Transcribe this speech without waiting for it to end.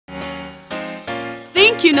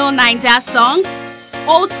think you know Ninja songs?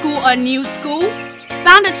 Old school or new school?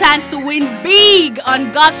 Stand a chance to win big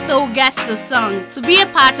on Gusto Guess the Song. To be a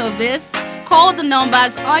part of this, call the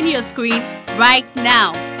numbers on your screen right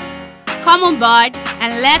now. Come on board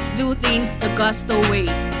and let's do things the Gusto way.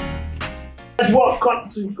 Welcome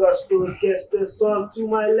to Gusto's Guess the Song. To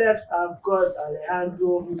my left, I've got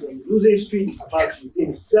Alejandro, who's on the losing streak, about to redeem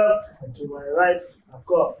himself. And to my right, I've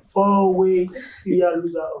got always Sia,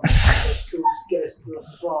 loser of Gusto's Guess the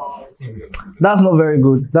Song. That's not very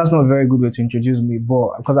good. That's not a very good way to introduce me,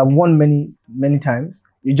 but because I've won many times.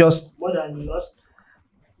 You just More than you lost.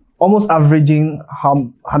 almost averaging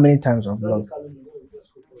how many times I've lost.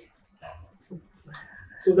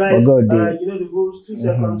 So guys, God, you know the rules: 2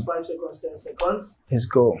 seconds, 5 seconds, 10 seconds. Let's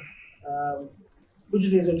go. Who do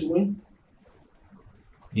you think is going to win?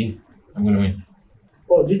 Me. I'm gonna win.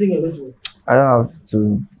 Oh, do you think you're going to win? I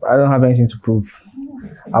don't have anything to prove.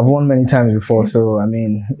 I've won many times before, so I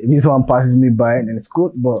mean, if this one passes me by, then it's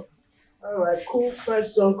good. But alright, cool.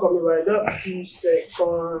 First song coming right up. 2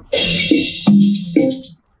 seconds.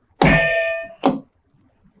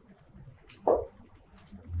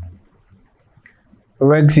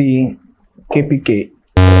 Rexy, KPK.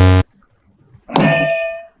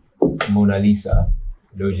 Mona Lisa,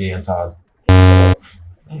 Doja and Saz.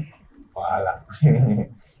 Voila.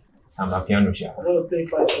 Samba piano shot. I'm going to play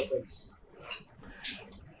 5 seconds.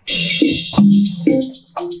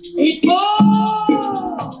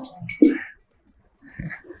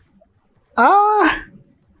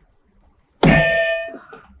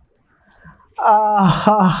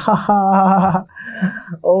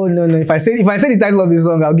 Oh no. If I say the title of this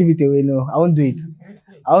song, I'll give it away. No, I won't do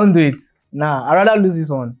it. Nah, I'd rather lose this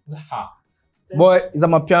one. Boy, it's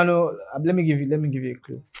on my piano. Let me give you a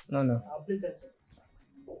clue. No. I'll play 10 seconds.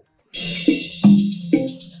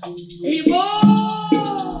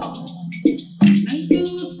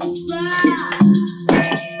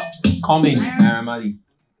 Coming, Mali.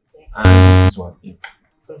 And this one. Yeah.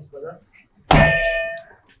 Thanks, brother.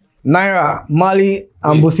 Naira, Mali,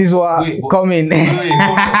 and Bosizwa coming. Hold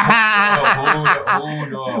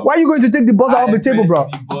on. Why are you going to take the buzzer off the table, bro?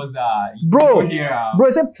 The buzzer. Bro, I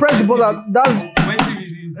said press the buzzer. That's When did we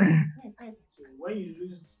do this? So when you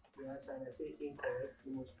lose the answer and I say incorrect,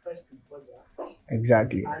 you must press the buzzer.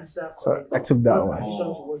 exactly. Answer So correct. I took that That's one. addition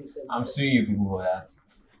to what you said. I'm suing you people for that.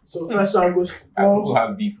 So first one goes People for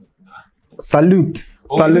have beef with now. Salute.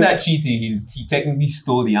 Oh, isn't that cheating? He technically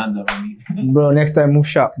stole the answer from me. Bro, next time move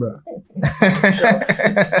sharp, bro.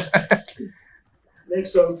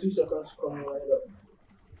 next song. 2 seconds coming right up.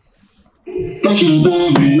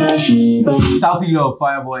 Southie Love,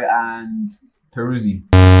 Fireboy, and Peruzzi.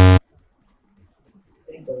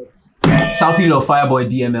 Incorrect. Southie Love, Fireboy,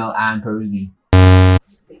 DML, and Peruzzi.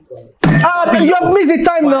 Incorrect. You have missed the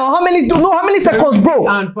time now. How many seconds, bro?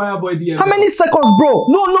 And Fireboy, DML. How many seconds, bro?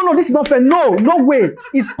 No, this is not fair. No way.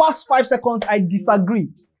 It's past 5 seconds. I disagree.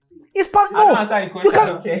 It's past. I don't No. answer the You question, can't.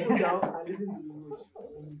 okay? Sit down and listen to the rules.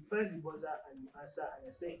 When you press the buzzer and you answer and I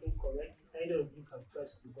say incorrect, either of you can press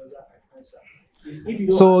the buzzer and answer. If you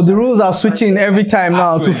don't So answer, the rules are switching every time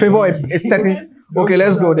now to favor a certain. Okay,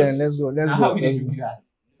 let's go then. Let's go. Now, how did you do that?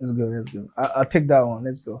 Let's go. I'll take that one.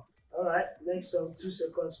 Let's go. Alright, next song. 2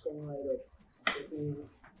 seconds coming right up.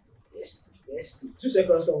 Yes. 2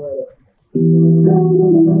 seconds coming right up.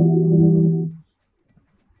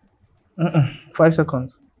 5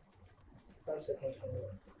 seconds. 5 seconds coming right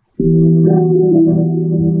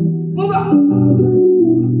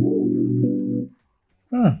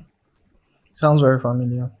up. Sounds very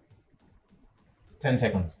familiar. 10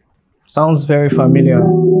 seconds. Sounds very familiar.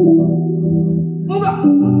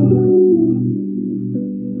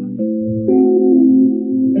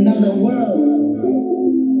 Another world.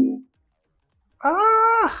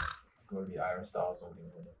 Gonna be Irish style or something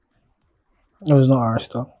like that. No, it's not our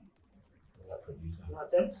stuff. That producer. Now,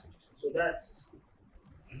 Tems. So that's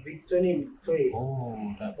Victory with Pray.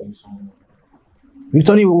 Oh, that new song. You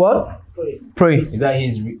told me what? Pray. Is that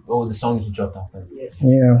his? The song he dropped after? Yes.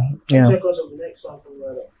 Yeah. 2 seconds of the next song coming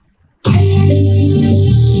right up.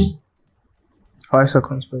 5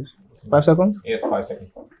 seconds, please. 5 seconds? Yes, 5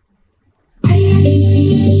 seconds.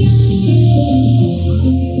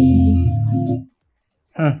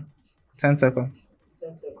 Hmm. 10 seconds.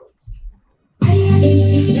 10 seconds.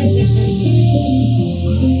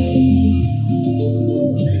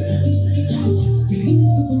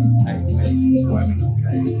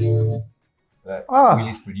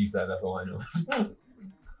 Willis produced that. That's all I know.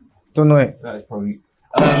 Don't know it. That is probably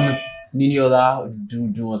Niniola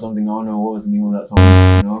do or something. I don't know what was the name of that song.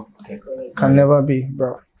 No, okay. Can never be,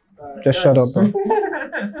 bro. Just shut up, bro.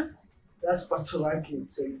 That's part of ranking,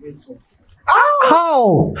 so it makes me.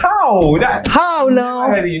 How? How? How now? I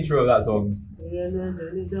heard the intro of that song.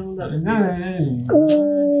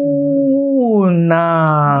 Ooh,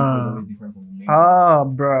 nah. Ah,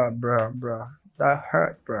 bruh. That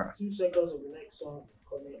hurt, bruh. 2 seconds of the next song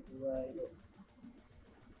coming right up.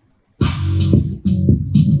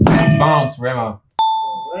 Bounce, Rema.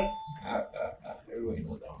 Alright. Everybody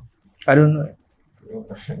knows that one. I don't know.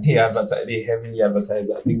 They heavily advertise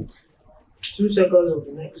that. I think 2 seconds of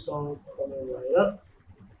the next song coming right up.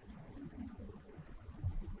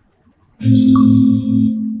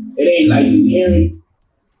 It ain't like you hear it.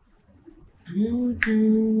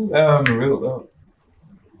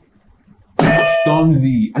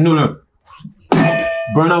 Stormzy. No.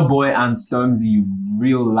 Burna Boy and Stormzy,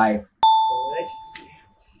 real life. Correct.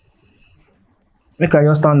 Make I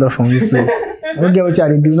just stand up from this place. I don't get what you had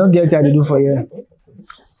to do. Not get what you had to do for you.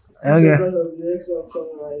 I don't 2 get. seconds of the next song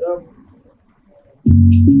coming right up.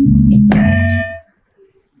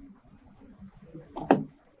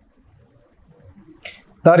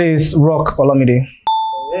 That is Rock Olamide.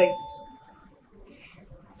 Correct.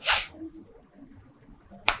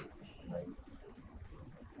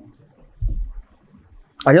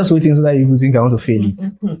 I just waiting so that you think I want to fail it.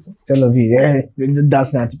 Tell of it,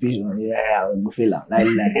 that's not anticipation. Yeah, I'm gonna fail it.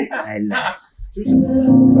 Lie. 2 seconds.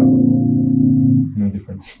 No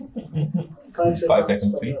difference. 5 seconds. 5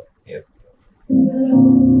 seconds, please. Yes.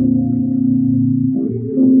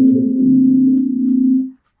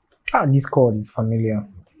 This chord is familiar.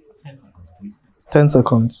 10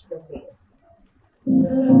 seconds.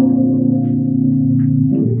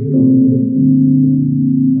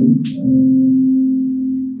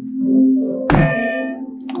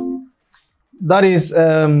 That is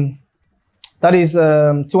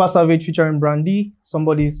Tiwa Savage featuring Brandy,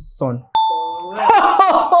 Somebody's Son.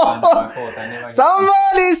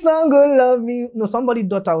 Somebody's son will love me. No, somebody's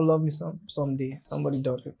daughter will love me someday. Somebody's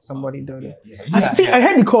daughter. Yeah. I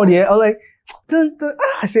heard the chord, yeah. I was like, dun, dun.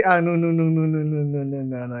 I say, no.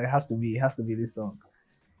 It has to be this song.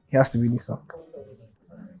 It has to be this song.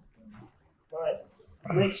 Alright.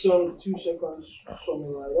 Next song, 2 seconds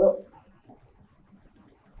coming right up.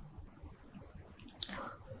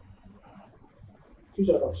 Two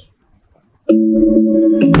seconds.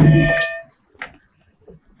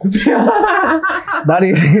 That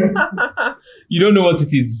is You don't know what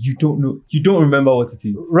it is. You don't know. You don't remember what it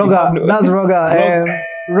is. Roga. That's Roga.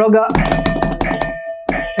 Roga.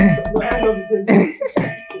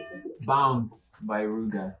 Bounce by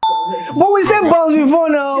Ruga. But we said bounce before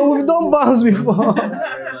now. We've done bounce before.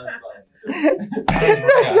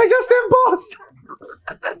 They just said bounce.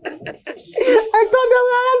 I thought that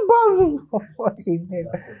we had bounce before. Fucking hell.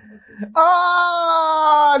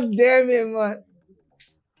 Ah, damn it, man.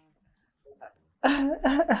 I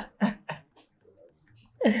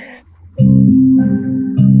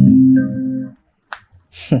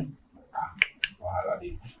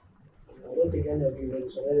don't think any of you know,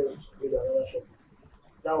 so let us do another shot.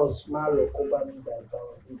 That was Marlo Kobani that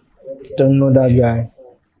Don't know that guy.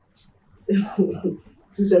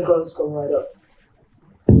 2 seconds, come right up.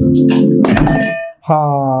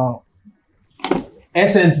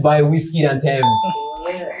 Essence by Wizkid and Tems.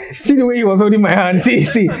 See the way he was holding my hand. See,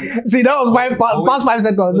 that was past 5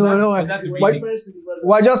 seconds. No.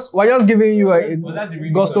 We're just giving you a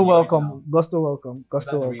gusto welcome. Gusto welcome.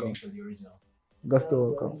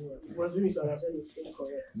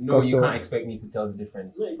 No, you can't expect me to tell the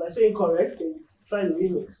difference. No, if I say incorrect, then try the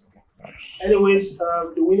remix. Anyways,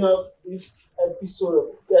 the winner of this episode of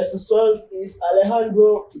Guess the Song is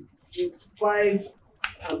Alejandro with 5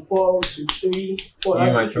 and Paul with 3. Give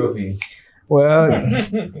me my trophy. Well,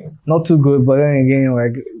 not too good, but then again,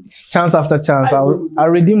 like chance after chance, I'll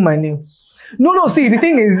redeem my name. No. See, the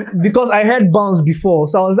thing is, because I heard bounce before,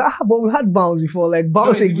 so I was like, but we had bounce before, like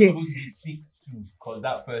bounce again. It was supposed to be 6-2 because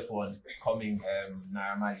that first one coming,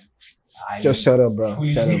 Naramaj. Just shut up, bro.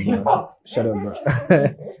 Shut up, bro.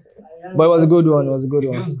 But it was a good one. It feels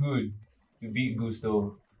good to beat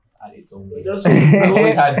Gusto at its own way. I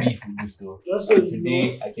always had beef with Gusto. Just so you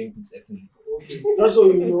Today, know, I came to settle it. okay. Just so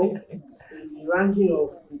you know, in the ranking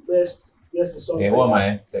of the best Guess the Song, What am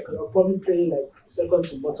I? Second. you're probably playing like second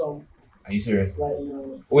to bottom. Are you serious? Like,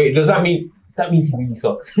 Wait, does that mean he really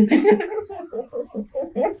sucks?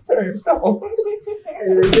 Sorry, stop.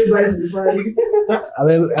 say bye to the fans. I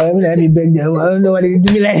mean, let me beg them. I don't know why they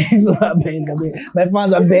do me like this. So I beg. My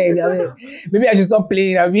fans are begging. Maybe I should stop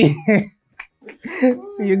playing.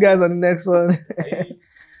 See you guys on the next one.